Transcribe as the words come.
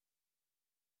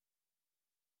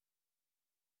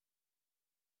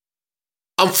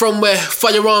I'm from where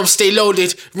firearms stay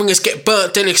loaded, ringers get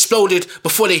burnt then exploded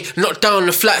before they knock down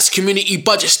the flats. Community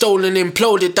budget stolen,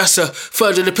 imploded. That's a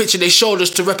third of the picture they showed us.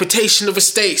 The reputation of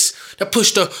estates that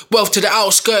push the wealth to the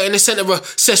outskirt in the centre of a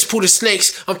cesspool of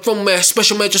snakes. I'm from where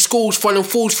special measure schools running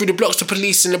fools through the blocks to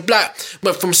police in the black.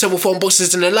 Went from several phone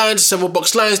boxes in the line to several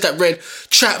box lines that read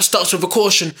trap starts with a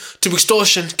caution to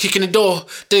extortion, kicking the door,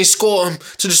 then score them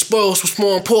to the spoils. What's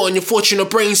more important, your fortune or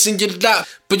brains in your lap.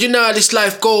 But you know how this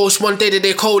life goes. One day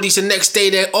they're coldies, the next day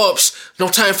they're ops. No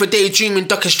time for daydreaming,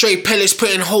 ducking straight pellets,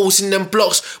 putting holes in them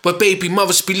blocks where baby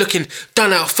mothers be looking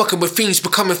done out, fucking with fiends,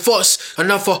 becoming thoughts.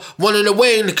 Another one in the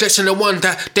way, neglecting the one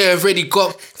that they already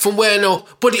got. From where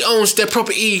nobody owns their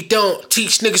property, don't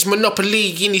teach niggas monopoly.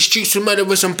 In these streets with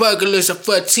murderers and burglars at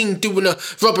 13 doing a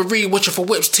robbery, watching for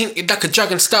whips tinted like a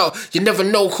dragon style. You never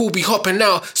know who'll be hopping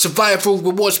out. Survival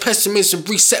rewards pessimism,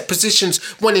 reset positions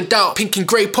when in doubt. Pink and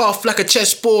grey path like a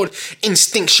chessboard.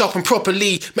 Instinct sharpened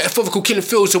properly. Metaphorical killing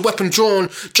fields, a weapon drawn.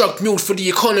 Drug mule for the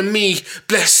economy.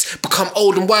 Bless, become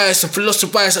old and wise and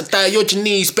philosophize like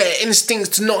Diogenes. Better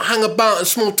instincts to not hang about in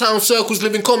small town circles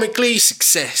living comically.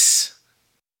 Success.